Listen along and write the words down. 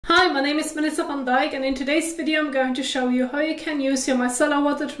Hi, my name is Melissa van Dijk, and in today's video I'm going to show you how you can use your micellar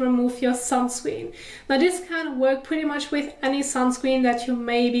water to remove your sunscreen. Now this can work pretty much with any sunscreen that you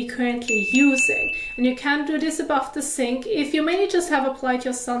may be currently using, and you can do this above the sink if you mainly just have applied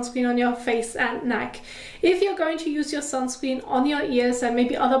your sunscreen on your face and neck. If you're going to use your sunscreen on your ears and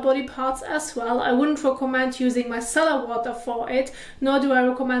maybe other body parts as well, I wouldn't recommend using micellar water for it, nor do I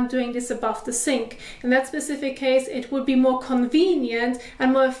recommend doing this above the sink. In that specific case, it would be more convenient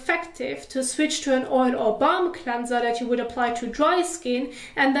and more effective to switch to an oil or balm cleanser that you would apply to dry skin,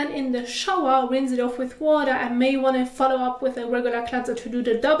 and then in the shower rinse it off with water, and may want to follow up with a regular cleanser to do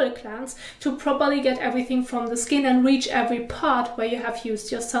the double cleanse to properly get everything from the skin and reach every part where you have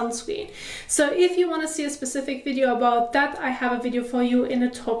used your sunscreen. So if you want to see a specific video about that, I have a video for you in the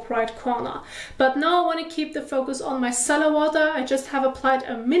top right corner. But now I want to keep the focus on micellar water. I just have applied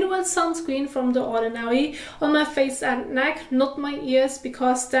a mineral sunscreen from The Ordinary on my face and neck, not my ears,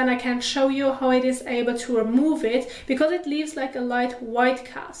 because then I can show you how it is able to remove it, because it leaves like a light white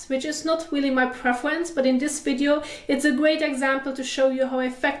cast, which is not really my preference, but in this video it's a great example to show you how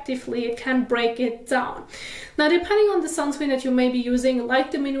effectively it can break it down. Now, depending on the sunscreen that you may be using,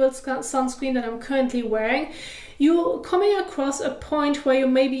 like the mineral sunscreen that I'm currently wearing, you're coming across a point where you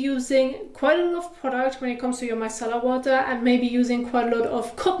may be using quite a lot of product when it comes to your micellar water, and maybe using quite a lot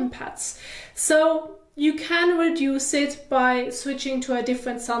of cotton pads. So you can reduce it by switching to a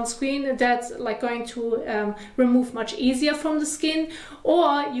different sunscreen that's like going to remove much easier from the skin,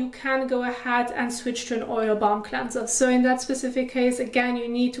 or you can go ahead and switch to an oil balm cleanser. So in that specific case, again, you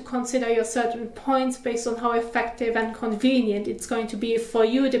need to consider your certain points based on how effective and convenient it's going to be for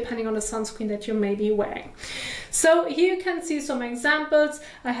you, depending on the sunscreen that you may be wearing. So here you can see some examples.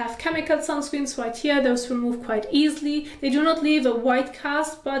 I have chemical sunscreens right here. Those remove quite easily. They do not leave a white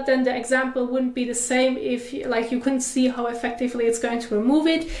cast, but then the example wouldn't be the same if you couldn't see how effectively it's going to remove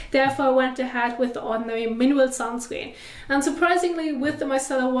it. Therefore, I went ahead with the Ordinary mineral sunscreen. And surprisingly, with the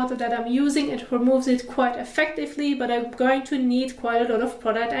micellar water that I'm using, it removes it quite effectively, but I'm going to need quite a lot of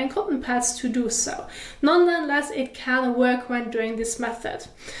product and cotton pads to do so. Nonetheless, it can work when doing this method.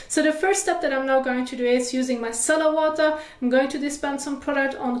 So the first step that I'm now going to do is using micellar water. I'm going to dispense some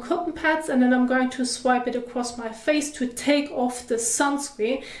product on cotton pads, and then I'm going to swipe it across my face to take off the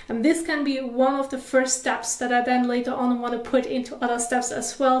sunscreen. And this can be one of the first steps that I then later on want to put into other steps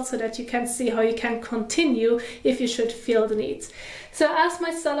as well, so that you can see how you can continue if you should feel the need. So as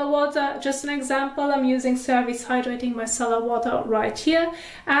micellar water, just an example, I'm using CeraVe's Hydrating micellar water right here,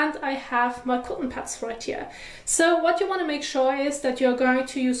 and I have my cotton pads right here. So what you want to make sure is that you're going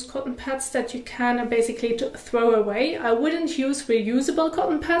to use cotton pads that you can basically throw away. I wouldn't use reusable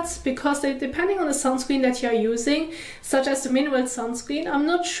cotton pads, because depending on the sunscreen that you're using, such as the mineral sunscreen, I'm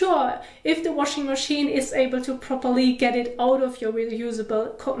not sure if the washing machine is able to properly get it out of your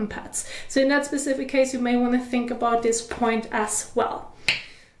reusable cotton pads. So in that specific case, you may want to think about this point as well.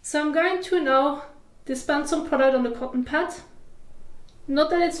 So I'm going to now dispense some product on the cotton pad. Not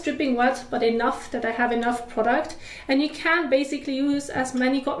that it's dripping wet, but enough that I have enough product. And you can basically use as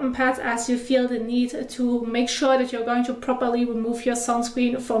many cotton pads as you feel the need to make sure that you're going to properly remove your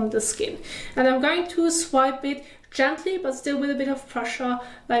sunscreen from the skin. And I'm going to swipe it gently, but still with a bit of pressure,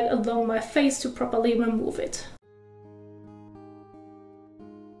 like along my face, to properly remove it.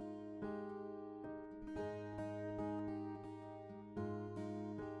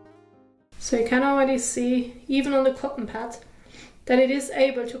 So you can already see, even on the cotton pad, that it is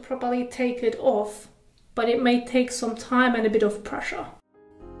able to properly take it off, but it may take some time and a bit of pressure.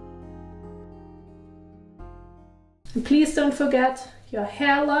 And please don't forget your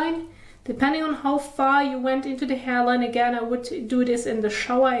hairline. Depending on how far you went into the hairline, again, I would do this in the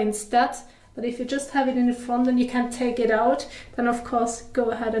shower instead. But if you just have it in the front and you can take it out, then of course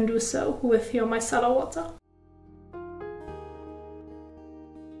go ahead and do so with your micellar water.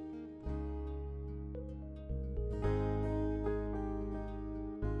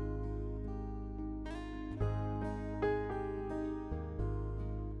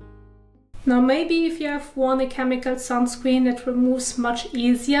 Now, maybe if you have worn a chemical sunscreen that removes much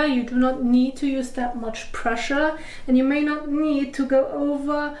easier, you do not need to use that much pressure, and you may not need to go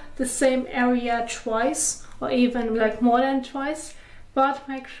over the same area twice, or even like more than twice, but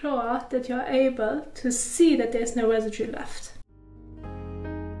make sure that you're able to see that there's no residue left.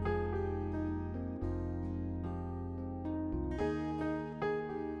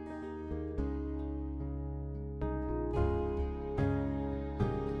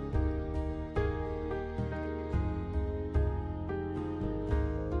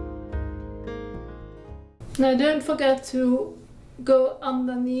 Now don't forget to go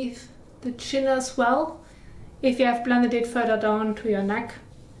underneath the chin as well, if you have blended it further down to your neck.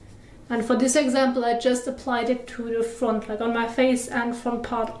 And for this example, I just applied it to the front, like on my face and front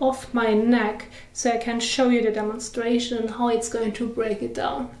part of my neck, so I can show you the demonstration and how it's going to break it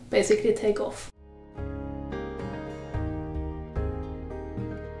down, basically take off.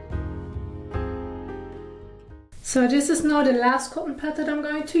 So this is now the last cotton pad that I'm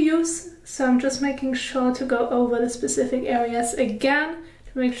going to use. So I'm just making sure to go over the specific areas again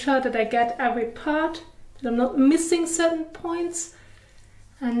to make sure that I get every part, that I'm not missing certain points.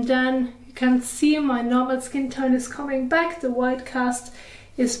 And then you can see my normal skin tone is coming back. The white cast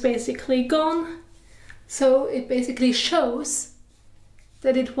is basically gone. So it basically shows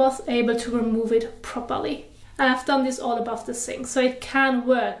that it was able to remove it properly. And I've done this all above the sink, so it can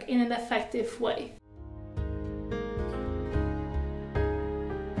work in an effective way.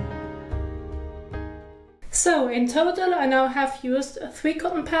 So in total, I now have used 3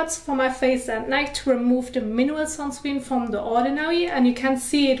 cotton pads for my face and neck to remove the mineral sunscreen from the ordinary, and you can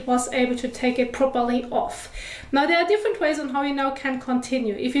see it was able to take it properly off. Now there are different ways on how you now can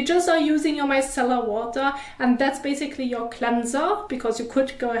continue. If you just are using your micellar water and that's basically your cleanser, because you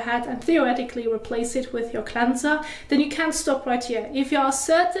could go ahead and theoretically replace it with your cleanser, then you can stop right here. If you are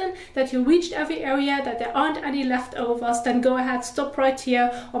certain that you reached every area, that there aren't any leftovers, then go ahead, stop right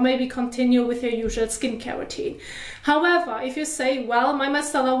here, or maybe continue with your usual skincare routine. However, if you say, well, my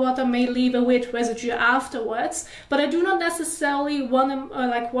micellar water may leave a weird residue afterwards, but I do not necessarily want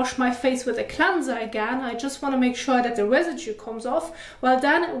to wash my face with a cleanser again, I just want to make sure that the residue comes off, well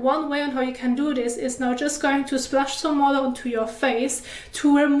then one way on how you can do this is now just going to splash some water onto your face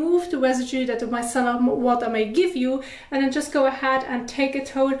to remove the residue that the micellar water may give you, and then just go ahead and take a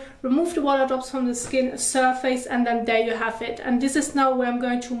towel, remove the water drops from the skin surface, and then there you have it. And this is now where I'm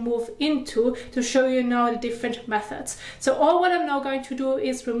going to move into to show you now the different methods. So all what I'm now going to do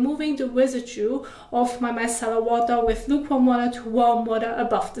is removing the residue of my micellar water with lukewarm water to warm water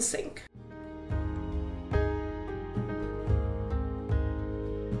above the sink.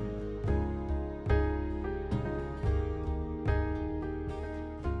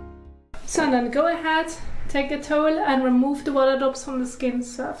 So then go ahead, take a towel and remove the water drops from the skin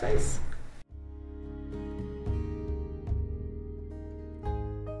surface.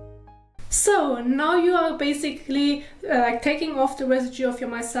 So now you are basically taking off the residue of your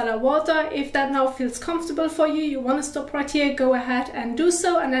micellar water. If that now feels comfortable for you, you want to stop right here, go ahead and do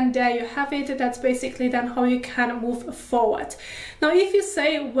so, and then there you have it. That's basically then how you can move forward. Now if you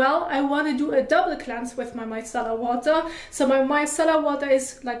say, well, I want to do a double cleanse with my micellar water, so my micellar water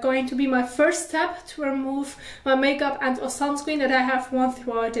is going to be my first step to remove my makeup and or sunscreen that I have worn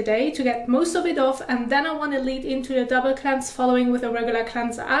throughout the day to get most of it off, and then I want to lead into the double cleanse following with a regular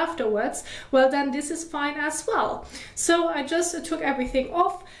cleanser afterwards, well then this is fine as well. So I just took everything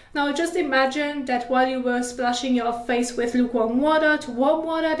off. Now just imagine that while you were splashing your face with lukewarm water to warm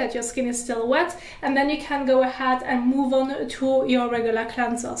water, that your skin is still wet, and then you can go ahead and move on to your regular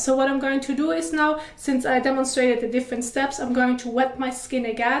cleanser. So what I'm going to do is now, since I demonstrated the different steps, I'm going to wet my skin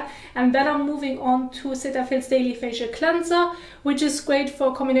again, and then I'm moving on to Cetaphil's Daily Facial Cleanser, which is great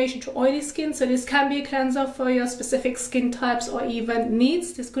for combination to oily skin. So this can be a cleanser for your specific skin types or even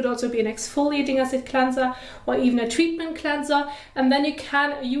needs. This could also be an exfoliating acid cleanser or even a treatment cleanser, and then you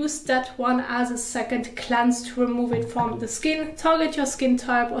can use that one as a second cleanse to remove it from the skin, target your skin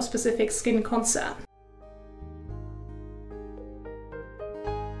type or specific skin concern.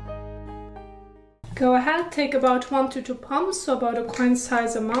 Go ahead, take about 1 to 2 pumps, so about a coin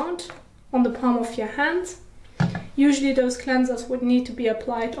size amount on the palm of your hand. Usually those cleansers would need to be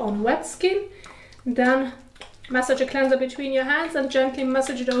applied on wet skin. Then massage a cleanser between your hands and gently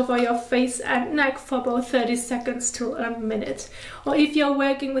massage it over your face and neck for about 30 seconds to a minute. Or if you're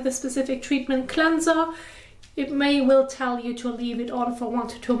working with a specific treatment cleanser, it will tell you to leave it on for 1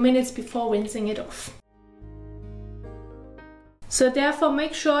 to 2 minutes before rinsing it off. So therefore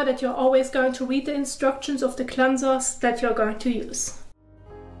make sure that you're always going to read the instructions of the cleansers that you're going to use.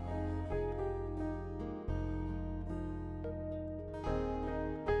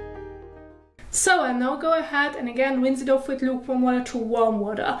 So and now go ahead and again rinse it off with lukewarm water to warm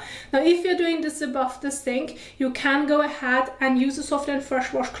water. Now if you're doing this above the sink, you can go ahead and use a soft and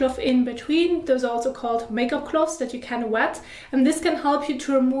fresh washcloth in between. Those are also called makeup cloths that you can wet, and this can help you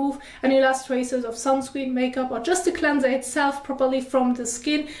to remove any last traces of sunscreen, makeup, or just the cleanser itself properly from the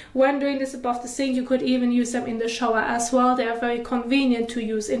skin. When doing this above the sink, you could even use them in the shower as well. They are very convenient to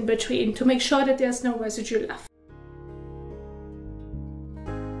use in between to make sure that there's no residue left.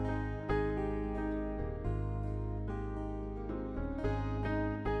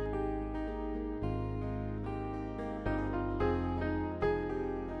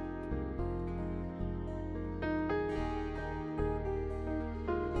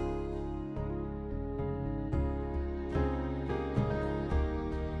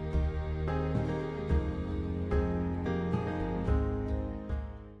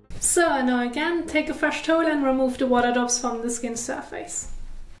 So now again, take a fresh towel and remove the water drops from the skin surface.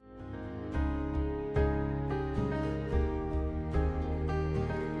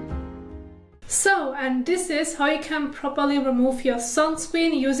 So, and this is how you can properly remove your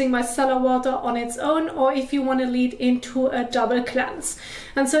sunscreen using micellar water on its own, or if you want to lead into a double cleanse.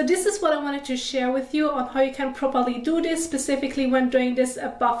 And so this is what I wanted to share with you on how you can properly do this, specifically when doing this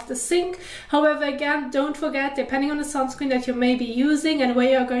above the sink. However, again, don't forget, depending on the sunscreen that you may be using and where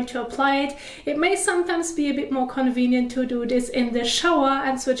you're going to apply it, it may sometimes be a bit more convenient to do this in the shower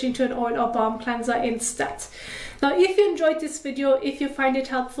and switching to an oil or balm cleanser instead. Now, if you enjoyed this video, if you find it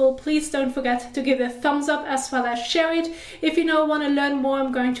helpful, please don't forget to give it a thumbs up as well as share it. If you now want to learn more,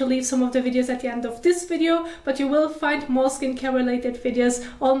 I'm going to leave some of the videos at the end of this video, but you will find more skincare related videos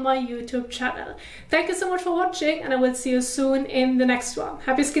on my YouTube channel. Thank you so much for watching, and I will see you soon in the next one.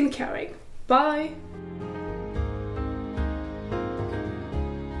 Happy skincaring. Bye!